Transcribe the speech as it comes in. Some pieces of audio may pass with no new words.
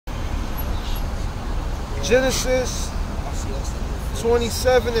Genesis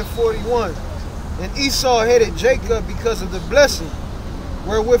 27 and 41. And Esau hated Jacob because of the blessing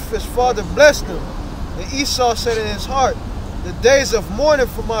wherewith his father blessed him. And Esau said in his heart, the days of mourning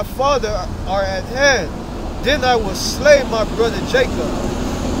for my father are at hand. Then I will slay my brother Jacob.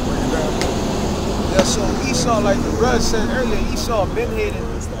 Yeah, so Esau, like the brother said earlier, Esau been hating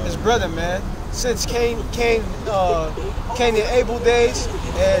his brother, man. Since Cain and Abel days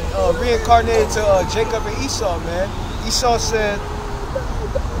and reincarnated to Jacob and Esau, man. Esau said,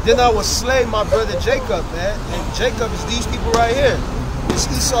 then I will slay my brother Jacob, man. And Jacob is these people right here. It's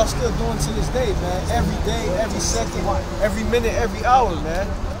Esau still doing to this day, man. Every day, every second, every minute, every hour, man.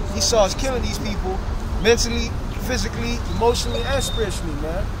 Esau is killing these people mentally, physically, emotionally, and spiritually,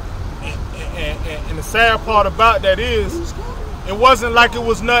 man. And the sad part about that is, it wasn't like it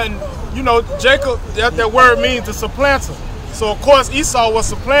was nothing. You know, Jacob, that word means the supplanter. So of course Esau was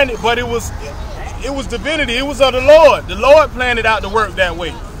supplanted, but it was divinity. It was of the Lord. The Lord planned it out to work that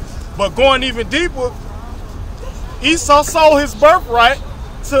way. But going even deeper, Esau sold his birthright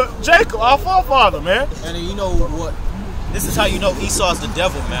to Jacob, our forefather, man. And you know what? This is how you know Esau's the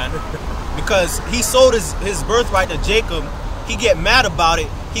devil, man. Because he sold his birthright to Jacob. He get mad about it.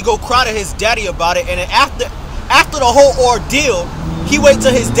 He go cry to his daddy about it. And then after the whole ordeal, he wait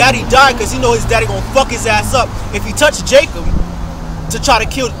till his daddy died because he know his daddy gonna fuck his ass up if he touch Jacob to try to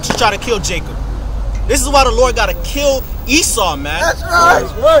kill Jacob. This is why the Lord gotta kill Esau, man. That's right.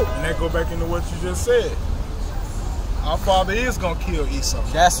 That's right. And that go back into what you just said. Our father is gonna kill Esau.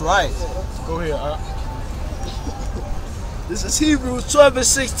 That's right. Go ahead. This is Hebrews 12 and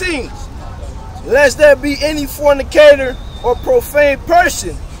 16. Lest there be any fornicator or profane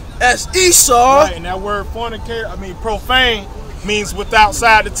person as Esau. Right, and that word fornicator, profane, means without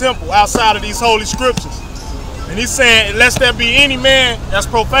outside the temple, outside of these holy scriptures. And he's saying, unless there be any man that's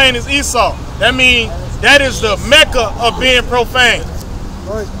profane as Esau. That means that is the mecca of being profane.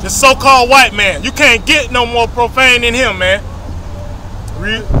 Right. The so-called white man. You can't get no more profane than him, man.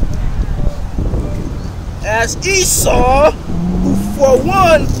 Read. As Esau, who for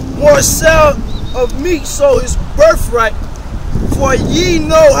one more sell of meat sold his birthright, for ye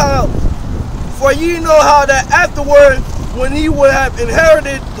know how that afterward, when he would have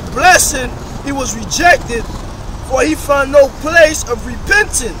inherited the blessing, he was rejected, for he found no place of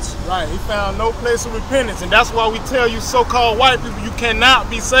repentance. Right, he found no place of repentance. And that's why we tell you so-called white people, you cannot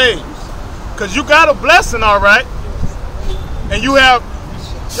be saved. Because you got a blessing, all right. And you have,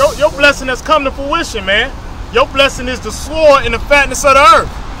 your blessing has come to fruition, man. Your blessing is the sword and the fatness of the earth.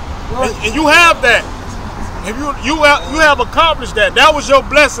 Right. And you have that. And you have accomplished that. That was your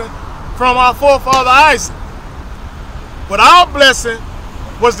blessing from our forefather Isaac. But our blessing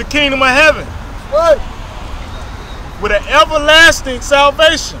was the kingdom of heaven. Right. With an everlasting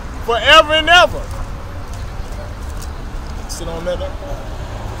salvation. Forever and ever. Sit on that up.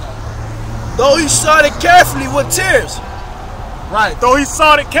 Though he sought it carefully with tears. Right. Though he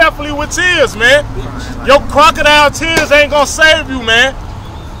sought it carefully with tears, man. Your crocodile tears ain't gonna save you, man.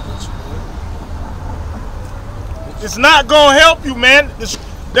 It's not gonna help you, man.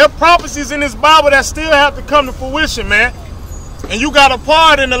 There are prophecies in this Bible that still have to come to fruition, man. And you got a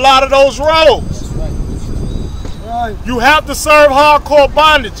part in a lot of those roles. Right. You have to serve hardcore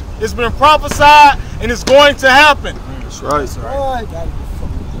bondage. It's been prophesied and it's going to happen. That's right. That's right. Right.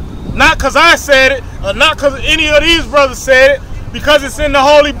 Not because I said it, or not because any of these brothers said it, because it's in the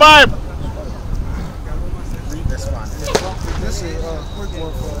Holy Bible. This is a quick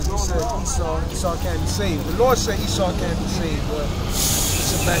one for us. You said Esau can't be saved. The Lord said Esau can't be saved, but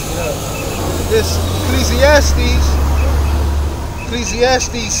let's back it up. This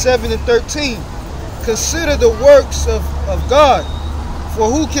Ecclesiastes 7 and 13. Consider the works of God,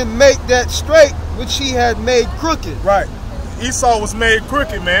 for who can make that straight which he had made crooked? Right. Esau was made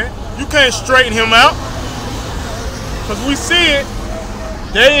crooked, man. You can't straighten him out. Because we see it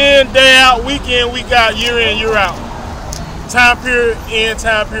day in, day out, week in, week out, year in, year out. Time period in,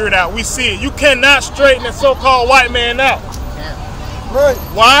 time period out. We see it. You cannot straighten that so-called white man out. Right.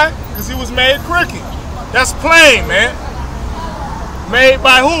 Why? Because he was made crooked. That's plain, man. Made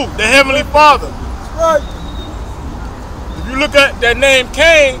by who? The Heavenly Father. Right. If you look at that name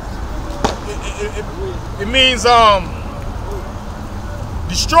Cain, it means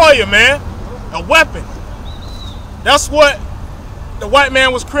destroyer, man. A weapon. That's what the white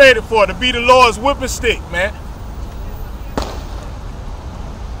man was created for, to be the Lord's whipping stick, man.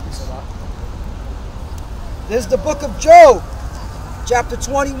 There's the book of Job, chapter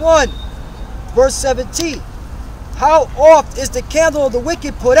 21, verse 17. How oft is the candle of the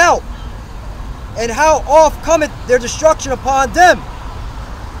wicked put out? And how oft cometh their destruction upon them?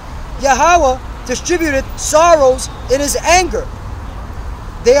 Yahweh distributed sorrows in his anger.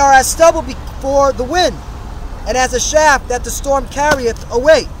 They are as stubble before the wind, and as a shaft that the storm carrieth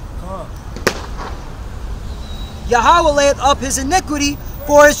away. Yahweh layeth up his iniquity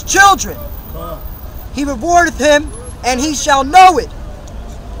for his children. He rewardeth him, and he shall know it.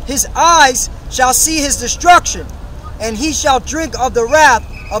 His eyes shall see his destruction, and he shall drink of the wrath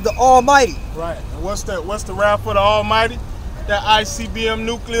of the Almighty. Right. And what's the wrath of the Almighty? That ICBM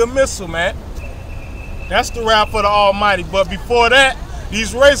nuclear missile, man. That's the wrath of the Almighty. But before that,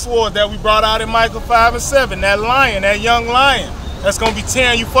 these race wars that we brought out in Micah 5 and 7, that lion, that young lion, that's gonna be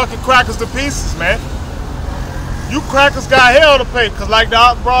tearing you fucking crackers to pieces, man. You crackers got hell to pay, cause like the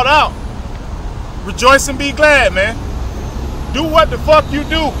Doc brought out, rejoice and be glad, man. Do what the fuck you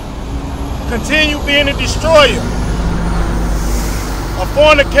do. Continue being a destroyer, a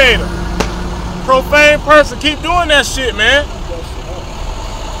fornicator, profane person. Keep doing that shit, man.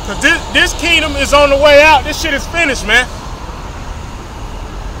 Cause this kingdom is on the way out. This shit is finished, man.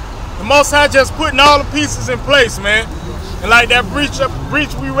 The Most High just putting all the pieces in place, man. And like that breach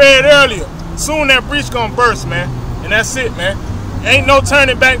we read earlier, soon that breach gonna burst, man. And that's it, man. Ain't no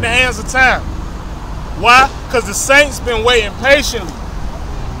turning back the hands of time. Why? Because the saints been waiting patiently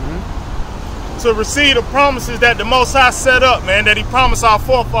to receive the promises that the Most High set up, man, that he promised our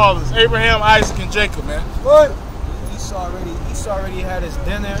forefathers, Abraham, Isaac, and Jacob, man. What? Esau already had his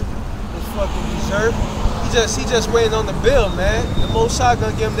dinner, his fucking dessert. He just waiting on the bill, man. The Most High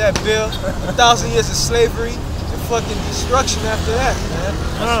gonna give him that bill. 1,000 years of slavery and fucking destruction after that, man.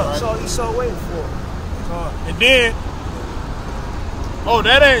 That's all Esau waiting for. And then,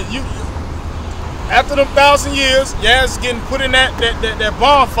 that ain't you. After them 1,000 years, it's getting put in that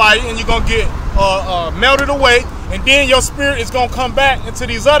bonfire, and you're gonna get melted away, and then your spirit is gonna come back into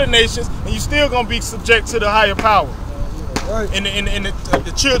these other nations, and you still gonna be subject to the higher power. Right. In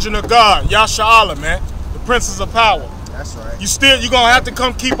the children of God, Yasha'Allah, man, the princes of power. That's right. You're gonna have to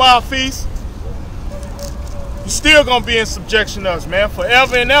come keep our feast. You still gonna be in subjection to us, man,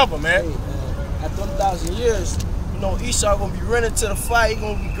 forever and ever, man. Hey, man. After 1,000 years, Esau gonna be running to the fight. He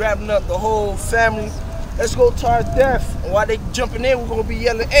gonna be grabbing up the whole family. Let's go to our death. And while they jumping in, we're gonna be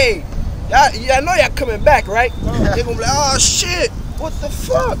yelling, "Hey, y'all know y'all coming back, right?" They're gonna be like, "Oh shit, what the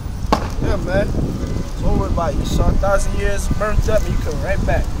fuck?" Yeah, man. Don't worry about Esau. 1,000 years burnt up, and you come right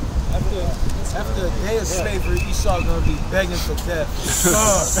back. After a day of slavery, Esau gonna be begging for death.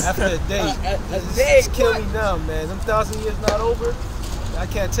 After a day, just kill me now, man. Them 1,000 years not over. I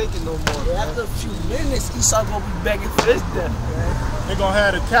can't take it no more. Man. After a few minutes, Esau gonna be begging for his death, man. They're gonna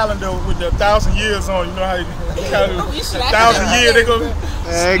have the calendar with the 1,000 years on. You know how you calendar 1,000 years, they're gonna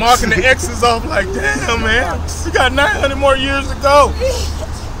be marking the X's off like, damn, man, you got 900 more years to go.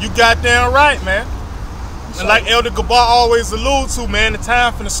 You goddamn right, man. And like Elder Gabar always alludes to, man, the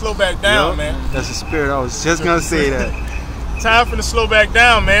time finna slow back down, man. That's the spirit. I was just gonna say that. Time finna slow back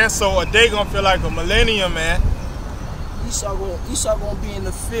down, man. So a day gonna feel like a millennium, man. Esau gonna be in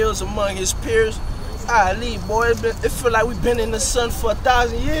the fields among his peers. Leave, boy. It feel like we've been in the sun for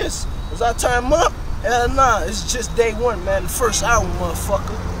 1,000 years. Was our time up? Hell nah. It's just day one, man. The first hour,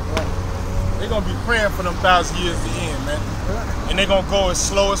 motherfucker. They're gonna be praying for them 1,000 years to end, man. And they're gonna go as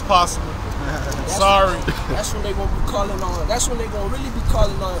slow as possible. Sorry. That's when they gonna be calling on. That's when they gonna really be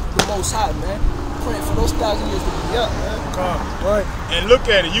calling on the Most High, man. Praying for those 1,000 years to be up, man. Come. Right. And look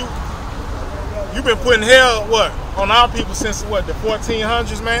at it, you've been putting hell on our people since the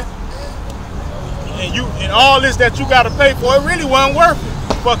 1400s, man. And all this that you gotta pay for, it really wasn't worth it.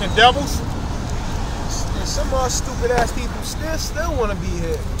 You fucking devils. And some of our stupid ass people still wanna be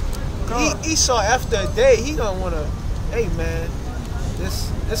here. Esau, after a day, he gonna wanna, hey man,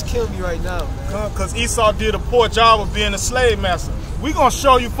 this kill me right now, man. Cause Esau did a poor job of being a slave master. We gonna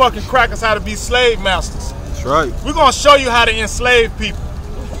show you fucking crackers how to be slave masters. That's right. We're gonna show you how to enslave people.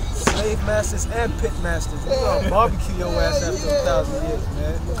 Slave masters and pit masters. We're gonna barbecue your ass after 1,000 years,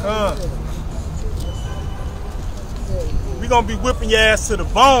 man. We gonna be whipping your ass to the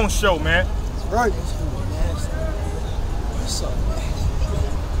bone show, man. Right.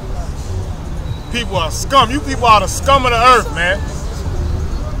 People are scum. You people are the scum of the earth, man.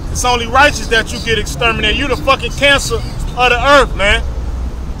 It's only righteous that you get exterminated. You the fucking cancer of the earth, man.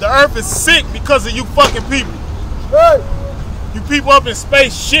 The earth is sick because of you fucking people. Right. You people up in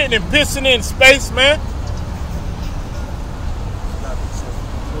space shitting and pissing in space, man.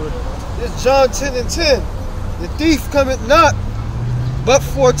 It's John 10 and 10. The thief cometh not, but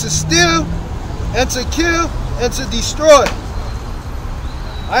for to steal, and to kill, and to destroy.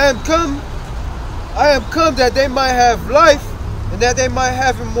 I am come that they might have life, and that they might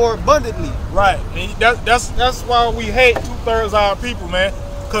have it more abundantly. Right. And that's why we hate 2/3 of our people, man.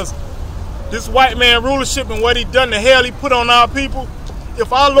 Because this white man rulership and what he done, the hell he put on our people,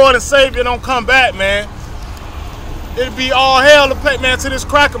 if our Lord and Savior don't come back, man, it'll be all hell to pay, man, to this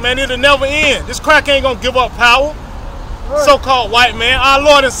cracker, man. It'll never end. This cracker ain't gonna give up power. Right. So-called white man. Our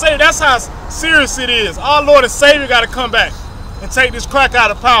Lord and Savior, that's how serious it is. Our Lord and Savior gotta come back and take this crack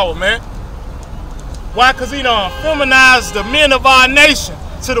out of power, man. Why? Because he done feminized the men of our nation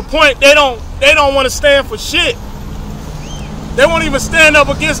to the point they don't want to stand for shit. They won't even stand up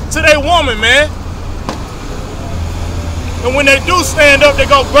to their woman, man. And when they do stand up, they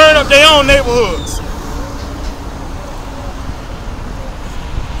gonna burn up their own neighborhoods.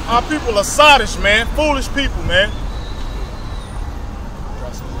 Our people are sottish, man. Foolish people, man.